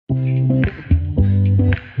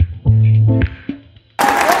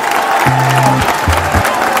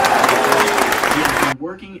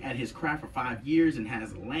craft for 5 years and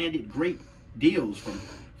has landed great deals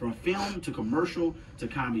from film to commercial to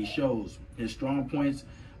comedy shows. His strong points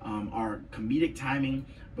are comedic timing,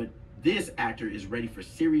 but this actor is ready for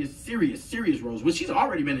serious roles, which he's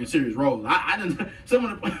already been in serious roles. I didn't. Some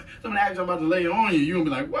of the actors I'm about to lay on you, you're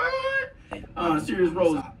gonna be like, what? Serious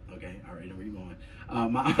roles. Okay, all right, where you going?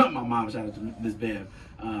 My mom, shout out to Miss Bev.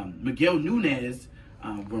 Miguel Nunez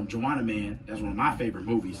from Joanna Man. That's one of my favorite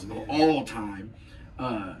movies of all time.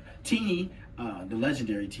 Teeny, the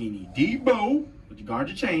legendary Teeny. Debo, guard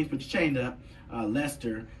your chains, put your chain up.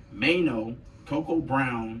 Lester, Mano, Coco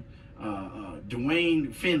Brown,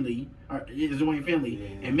 Dwayne Finley,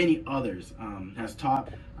 and many others. Has taught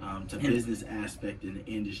to business aspect in the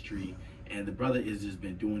industry. And the brother has just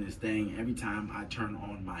been doing his thing. Every time I turn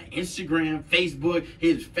on my Instagram, Facebook,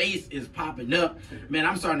 his face is popping up. Man,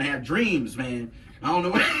 I'm starting to have dreams, man. I don't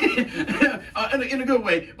know, in a good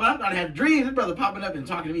way, but I'm starting to have dreams. This brother popping up and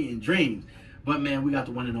talking to me in dreams. But man, we got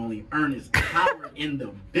the one and only Ernest Howard in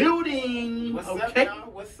the building. What's up,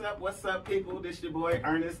 y'all? What's up, people? This your boy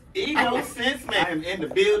Ernest. E.Nosense, man. I'm in the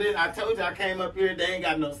building. I told you I came up here. They ain't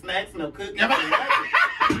got no snacks, no cookies, no nothing.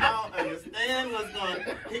 I don't understand what's going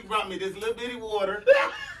on. He brought me this little bitty water.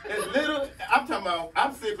 It's little. I'm talking about.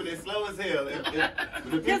 I'm sipping it slow as hell.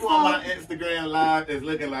 The people on my Instagram live is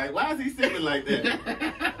looking like, why is he sipping like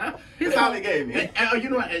that? That's all he gave me. You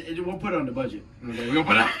know what? We'll put it on the budget. We're gonna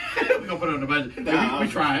put it on the budget. We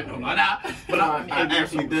tried. But I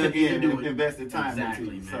actually dug in and invested time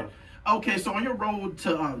into it. So, okay, so on your road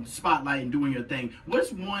to spotlight and doing your thing,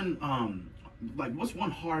 what's one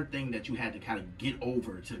hard thing that you had to kind of get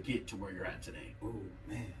over to get to where you're at today? Oh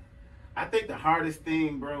man, I think the hardest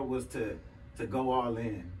thing, bro, was to go all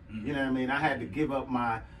in. Mm-hmm. You know what I mean? I had to give up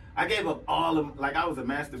I gave up all of, like, I was a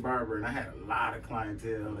master barber and I had a lot of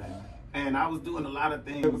clientele and I was doing a lot of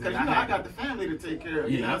things because I got the family to take care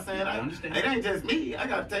of. You know what I'm saying? I understand. It ain't just me. I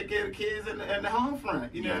got to take care of the kids and the home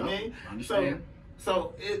front. You know what I mean? I understand.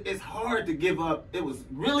 So it's hard to give up. It was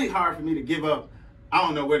really hard for me to give up. I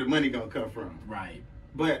don't know where the money gonna come from. Right.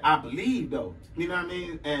 But I believe though. You know what I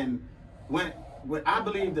mean? And when I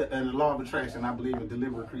believe in the law of attraction, I believe in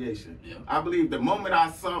deliberate creation. Yeah. I believe the moment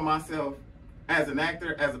I saw myself as an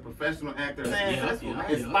actor, as a professional actor,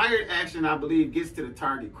 inspired action, I believe, gets to the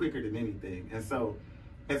target quicker than anything. And so,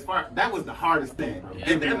 that was the hardest thing, bro.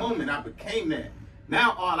 In that moment, I became that.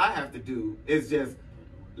 Now, all I have to do is just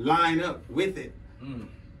line up with it.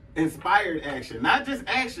 Inspired action, not just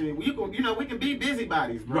action. We can be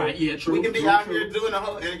busybodies, bro. Right? Yeah, true. We can be out here doing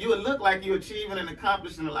and you would look like you're achieving and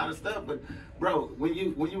accomplishing a lot of stuff, but bro, when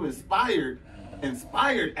you inspired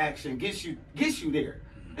action gets you there.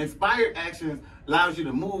 Inspired action allows you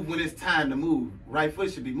to move when it's time to move. Right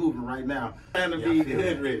foot should be moving right now. Time to be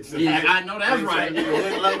hood rich. Yeah, I know that's right.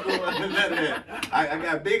 Hood local, none of that. I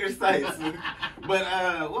got bigger sights.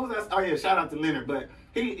 But what was that? Oh yeah, shout out to Leonard. But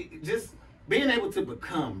he just being able to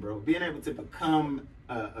become, bro. Being able to become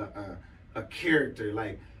a character,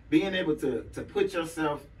 like being able to put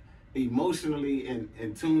yourself emotionally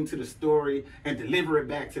in tune to the story and deliver it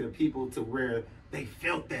back to the people to where they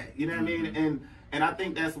felt that. You know what I mean? And I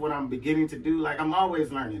think that's what I'm beginning to do. Like, I'm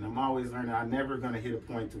always learning. I'm never going to hit a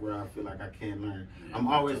point to where I feel like I can't learn. I'm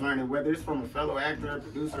always learning, whether it's from a fellow actor,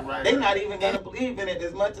 producer, writer. They're not even going to believe in it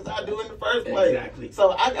as much as I do in the first place. Exactly.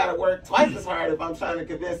 So I got to work twice as hard if I'm trying to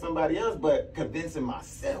convince somebody else, but convincing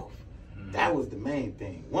myself. That was the main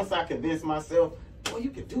thing. Once I convinced myself, oh, you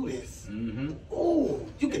can do this. Oh,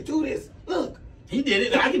 you can do this. Look. He did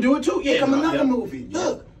it. I can do it too. Yeah. Come another movie.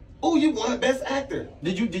 Look. Oh, you won Best Actor.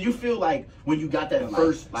 Did you feel like when you got that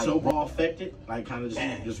first so raw affected, like kind of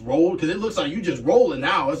just rolled? Because it looks like you just rolling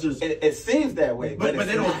now. It's just it seems that way, but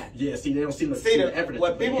they don't. Yeah, see, they don't see the effort.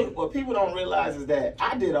 What people don't realize is that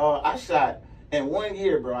I shot in 1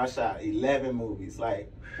 year, bro. I shot 11 movies,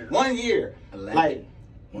 like 1 year, 11. Like.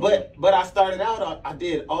 But I started out, I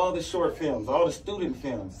did all the short films, all the student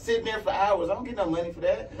films, sitting there for hours. I don't get no money for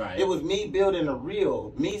that. Right. It was me building a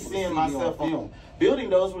reel, me seeing myself on film, building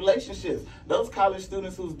those relationships. Those college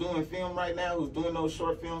students who's doing film right now, who's doing those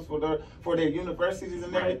short films for their universities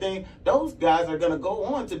and everything, those guys are going to go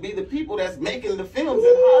on to be the people that's making the films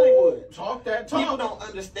in Hollywood. Talk that talk. People don't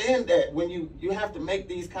understand that when you have to make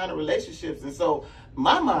these kind of relationships. And so,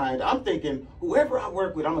 my mind, I'm thinking, whoever I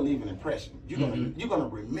work with, I'm gonna leave an impression. You're gonna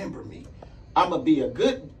remember me. I'm gonna be a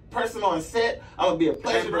good person on set. I'm gonna be a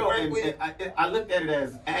pleasure to work with. I looked at it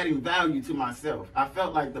as adding value to myself. I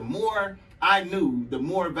felt like the more I knew, the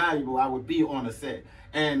more valuable I would be on a set.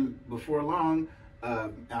 And before long,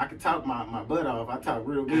 I could talk my butt off. I talk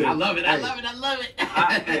real good. I love it. I Hey, love it. I love it.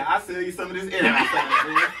 I'll sell you some of this air outside,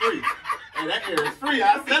 man. It's free. Hey, that air is free.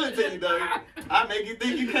 I'll sell it to you, though. I make you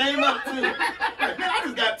think you came up too. Like, man, I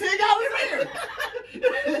just got $10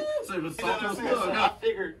 here. So it was You know what I'm saying? So I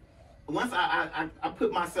figured once I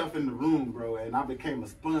put myself in the room, bro, and I became a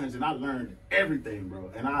sponge, and I learned everything,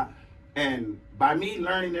 bro. And by me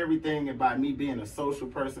learning everything, and by me being a social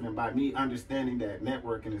person, and by me understanding that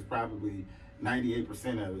networking is probably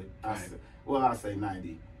 98% of it. I'll say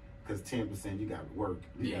 90. Because 10% you got to work.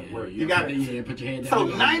 You got to work. You got to put your head So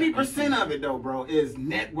down. 90% of it though, bro, is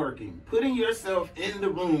networking. Putting yourself in the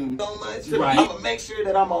room so much. Right. I'm gonna make sure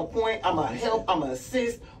that I'm on point. I'm gonna help. I'm gonna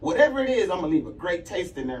assist. Whatever it is, I'm gonna leave a great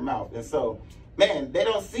taste in their mouth. And so, man, they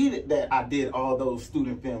don't see that I did all those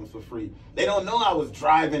student films for free. They don't know I was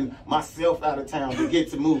driving myself out of town to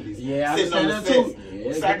get to movies. Yeah, sitting on the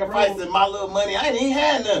sets, sacrificing my little money. I ain't even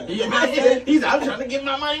had none. Yeah, I'm trying to get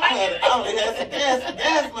my money. I only had some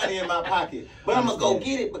gas money in my pocket. But I'm going to go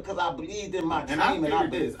get it because I believed in my dream and I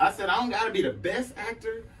did this. I said, I don't got to be the best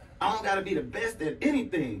actor. I don't got to be the best at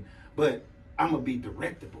anything. But I'm going to be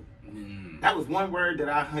directable. That was one word that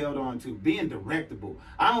I held on to, being directable.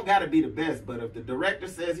 I don't got to be the best, but if the director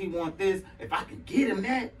says he want this, if I can get him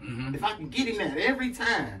that, if I can get him that every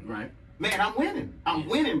time, right, man, I'm winning. I'm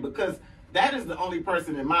winning because that is the only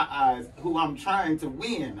person in my eyes who I'm trying to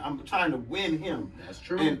win. I'm trying to win him. That's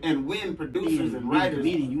true. And win producers and writers.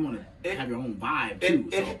 Comedian, you want to have your own vibe too.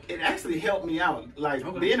 It actually helped me out. Like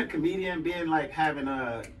being a comedian, being like having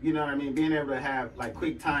a, you know what I mean, being able to have like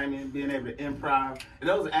quick timing, being able to improv.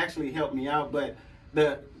 Those actually helped me out. But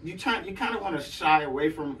you kind of want to shy away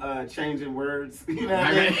from changing words. You know what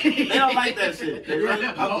I mean? They don't like that shit.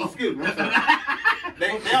 Excuse me.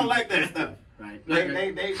 They don't like that stuff. Right.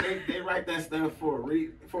 They write that stuff for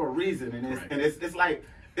a reason, and it's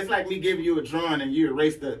like me giving you a drawing and you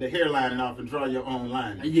erase the hairline off and draw your own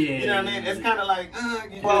line. Yeah. You know what I mean? It's kind of like,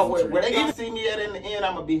 where they gonna see me at in the end,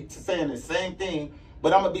 I'm gonna be saying the same thing,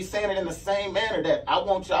 but I'm gonna be saying it in the same manner that I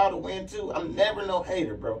want y'all to win too. I'm never no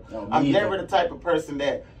hater, bro. I'm never the type of person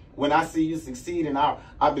that when I see you succeed and I'll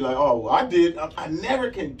be like, oh, well, I did. I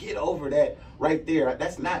never can get over that right there.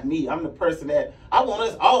 That's not me. I'm the person that I want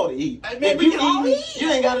us all to eat. If you eat,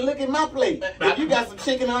 you ain't got to look at my plate. If you got some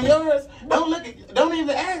chicken on yours, don't even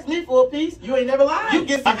ask me for a piece. You ain't never lied. You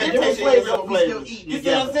get some different flavors. You see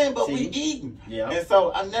what I'm saying? But we eating. Yeah. And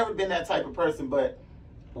so I've never been that type of person, but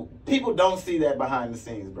people don't see that behind the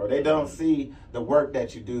scenes, bro. They don't see the work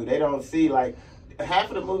that you do. They don't see like half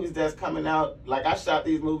of the movies that's coming out. Like I shot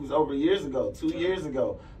these movies over 2 years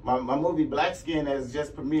ago. My movie Black Skin has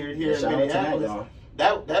just premiered here in Minneapolis.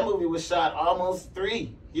 That movie was shot almost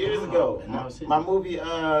 3 years ago. My movie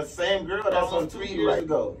Same Girl, that's on 3 years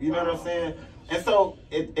ago. You know what I'm saying? And so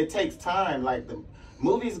it takes time. Like the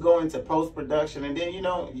movies go into post-production, and then, you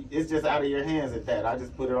know, it's just out of your hands at that. I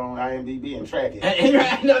just put it on IMDb and track it.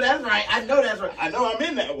 I know that's right. I know I'm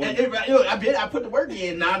in that one. I put the work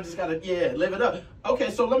in. Now I just gotta live it up. Okay,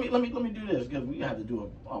 so let me do this because we have to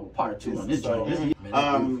do a part 2 on this.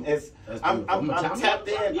 I'm tapped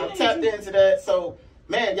in. I'm tapped into that. So,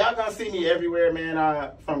 man, y'all gonna see me everywhere,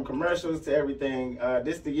 man. From commercials to everything.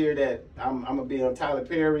 This the year that I'm gonna be on Tyler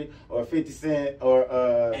Perry or 50 Cent or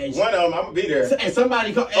one of them. I'm gonna be there. And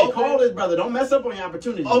somebody call this brother. Don't mess up on your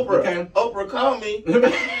opportunity. Oprah, okay? Oprah, call me.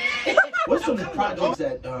 What's some projects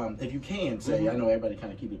that, if you can say, I know everybody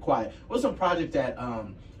kind of keep it quiet. What's some project that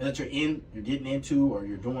you're getting into, or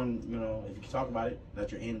you're doing, you know, if you can talk about it,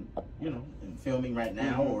 that you're in, you know, in filming right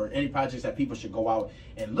now, or any projects that people should go out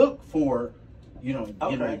and look for, you know,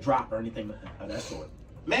 getting a drop or anything of that sort?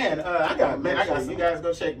 Man, I got you guys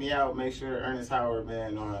go check me out. Make sure Ernest Howard,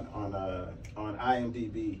 man, on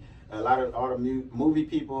IMDb. All the movie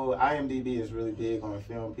people, IMDb is really big on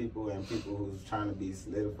film people and people who's trying to be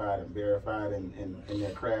solidified and verified in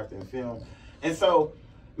their craft and film. And so,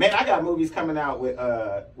 man, I got movies coming out with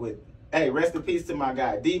hey, rest in peace to my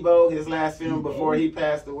guy Debo. His last film before he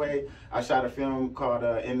passed away, I shot a film called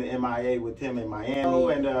In the MIA with him in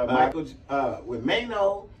Miami, and Michael with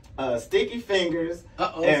Mano. Sticky Fingers,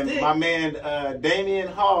 and my man Damian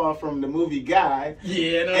Hall from the movie Guy,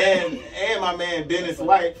 and my man Dennis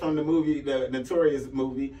White from the movie, the Notorious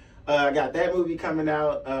movie. I got that movie coming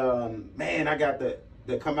out. Man, I got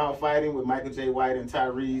the Come Out Fighting with Michael J. White and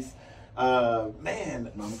Tyrese.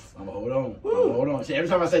 Man, I'm hold on. See, every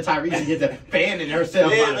time I say Tyrese, she gets a fan in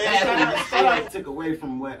herself. I took away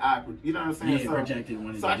from what you know what I'm saying? Yeah, projected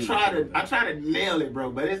one. So I try to nail it,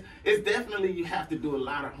 bro. But it's definitely, you have to do a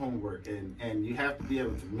lot of homework, and you have to be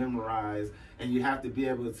able to memorize, and you have to be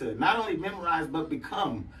able to not only memorize but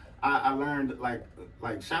become. I learned like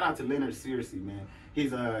shout out to Leonard, seriously, man.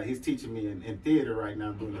 he's teaching me in theater right now.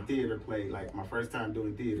 I'm doing a theater play, like my first time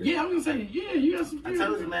doing theater. Yeah, I was gonna say, yeah, you got some. I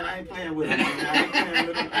told you, man, I ain't playing with them.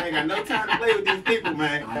 I ain't got no time to play with these people,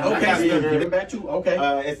 man. Okay, so get back to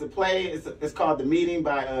it's a play. It's called The Meeting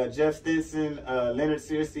by Jeff Stinson. Leonard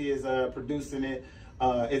Searcy is producing it.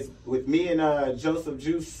 It's with me and Joseph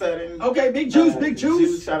Juice Sutton. Okay, Big Juice, Big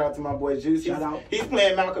Juice. Shout out to my boy Juice. Shout out. He's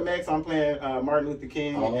playing Malcolm X. I'm playing Martin Luther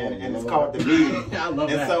King, and it's called The Meeting. I love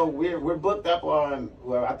that. And so we're booked up on.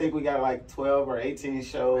 Well, I think we got like 12 or 18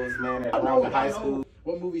 shows, man, around the high school.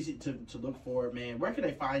 What movies to look for, man? Where can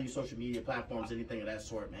they find you? Social media platforms, anything of that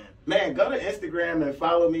sort, man? Man, go to Instagram and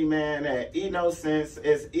follow me, man, at E.Nosense.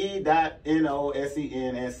 It's E.Nosense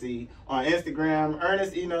on Instagram.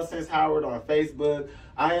 Ernest E.Nosense Howard on Facebook.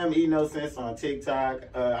 I am E.Nosense on TikTok.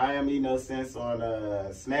 I am E.Nosense on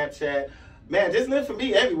Snapchat. Man, just look for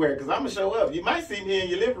me everywhere because I'm going to show up. You might see me in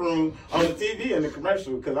your living room on the TV in the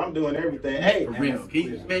commercial because I'm doing everything. Hey, for real.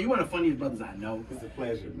 Man, you're one of the funniest brothers I know. It's a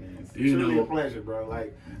pleasure, man. It's truly a pleasure, bro.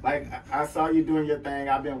 Like I saw you doing your thing.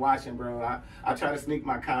 I've been watching, bro. I try to sneak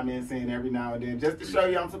my comments in every now and then just to show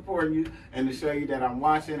you I'm supporting you and to show you that I'm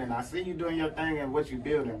watching and I see you doing your thing and what you're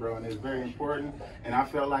building, bro. And it's very important. And I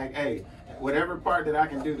feel like, hey, whatever part that I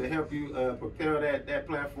can do to help you propel that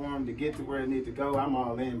platform to get to where it needs to go, I'm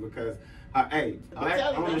all in because hey,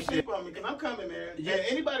 black ownership on me because I'm coming, man. Yeah,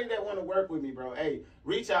 anybody that want to work with me, bro, hey,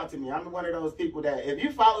 reach out to me. I'm one of those people that if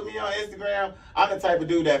you follow me on Instagram, I'm the type of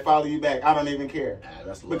dude that follow you back. I don't even care.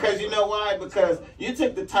 Because you know why? Because you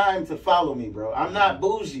took the time to follow me, bro. I'm not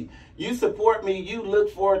bougie. You support me. You look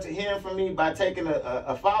forward to hearing from me by taking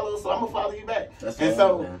a follow, so I'm going to follow you back. And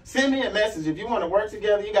so send me a message. If you want to work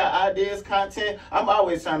together, you got ideas, content. I'm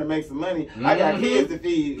always trying to make some money. I got kids to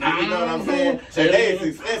feed. You know what I'm saying? Today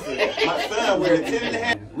is expensive. My son with a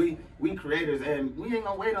 10.5. We creators, and we ain't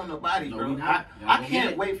gonna wait on nobody, bro. I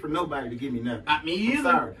can't wait for nobody to give me nothing. Me either.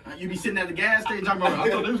 Sorry. You be sitting at the gas station talking about, I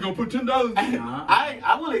thought they was gonna put $10 in.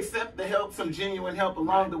 I will accept the help, some genuine help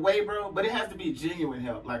along the way, bro, but it has to be genuine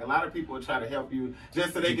help. Like, a lot of people will try to help you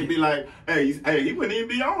just so they can be like, hey, he wouldn't even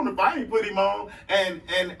be on if I ain't put him on. And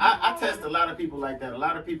I test a lot of people like that. A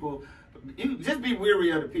lot of people, you just be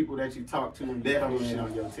weary of the people that you talk to and that shit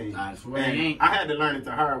on your team. I had to learn it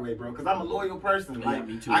the hard way, bro, because I'm a loyal person. Like,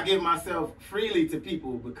 me too. I give myself freely to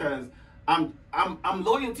people because I'm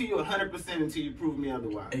loyal to you 100% until you prove me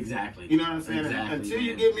otherwise. Exactly. You know what I'm saying? Exactly, until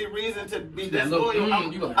you give me reason to be disloyal,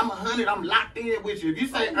 I'm 100. I'm locked in with you. If you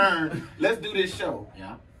say, Ern, let's do this show.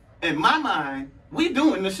 Yeah. In my mind, we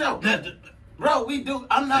doing the show. Bro, we do.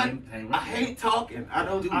 I'm not. I hate talking. I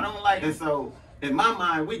don't like it. So in my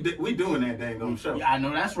mind, we doing that dang on show. Yeah, I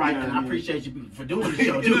know that's right, and I appreciate you for doing the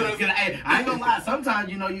show too. I ain't gonna lie.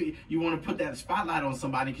 Sometimes you want to put that spotlight on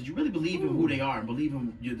somebody because you really believe in who they are and believe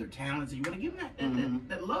in their talents, and you want to give them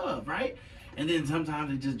that love, right? And then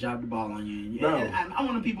sometimes they just drop the ball on you. And I'm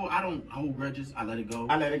one of the people, I don't hold grudges. I let it go.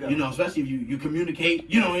 You know, especially if you communicate.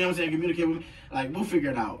 You know what I'm saying? Communicate with me. Like, we'll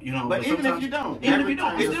figure it out. You know. But even if you don't, turn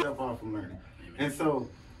yourself off from learning. And so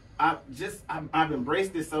I've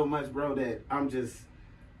embraced it so much, bro, that I'm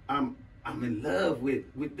in love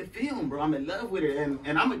with the film, bro. I'm in love with it, and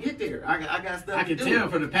I'm gonna get there. I got stuff to do. I can tell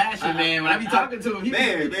from the passion, man. When I be talking to him, he be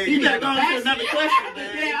having passion. Another question,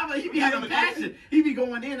 man. Yeah, he be having passion. He be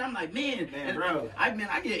going in. I'm like, man, bro. I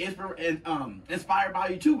get inspired by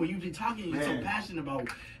you too. When you be talking, you're so passionate about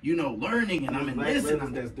learning, and I'm in this.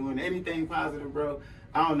 That's doing anything positive, bro.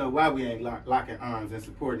 I don't know why we ain't locking arms and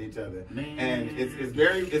supporting each other. Man. And it's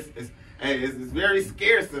very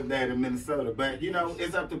scarce of that in Minnesota. But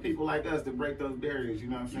it's up to people like us to break those barriers. You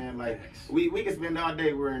know what I'm saying? Like we can spend all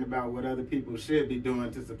day worrying about what other people should be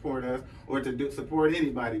doing to support us or to support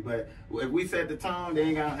anybody. But if we set the tone, they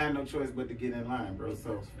ain't gonna have no choice but to get in line, bro.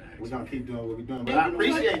 So we're gonna keep doing what we're doing. But I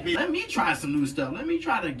appreciate people. Let me try some new stuff. Let me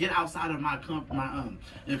try to get outside of my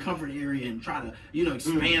comfort area and try to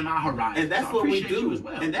expand my horizons. And that's what we do.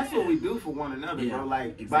 And that's what we do for one another, bro.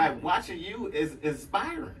 Like by watching you is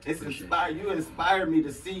inspiring. It's inspiring. You inspire me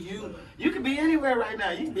to see you. You could be anywhere right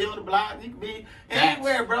now. You could be on the block. You could be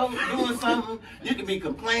anywhere, bro, doing something. You could be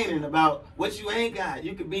complaining about what you ain't got.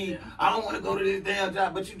 You could be, I don't want to go to this damn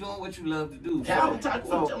job, but you're doing what you love to do. I'm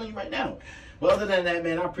telling you right now. Well, other than that,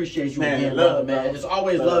 man, I appreciate you again, love, man. It's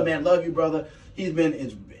always love, man. Love you, brother. He's been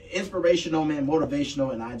inspirational, man,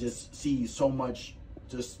 motivational, and I just see so much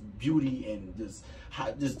just beauty and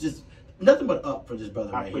just nothing but up for this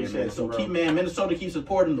brother right here, man. So Minnesota keep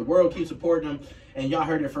supporting him, the world keeps supporting him, and y'all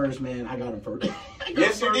heard it first, man. I got him first.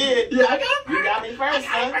 Yes, you did. Yeah, I got him. You got me first,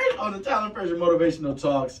 man. On the Talon Frazier Motivational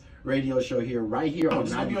Talks radio show right here on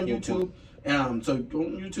YouTube. So go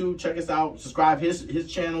on YouTube, check us out, subscribe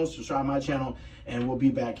his channel, subscribe my channel, and we'll be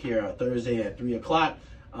back here Thursday at 3 o'clock.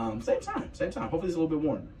 Same time. Hopefully it's a little bit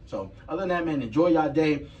warmer. So other than that, man, enjoy y'all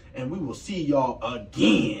day, and we will see y'all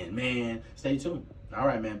again, man. Stay tuned. All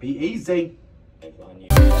right, man. Be easy. WFNU.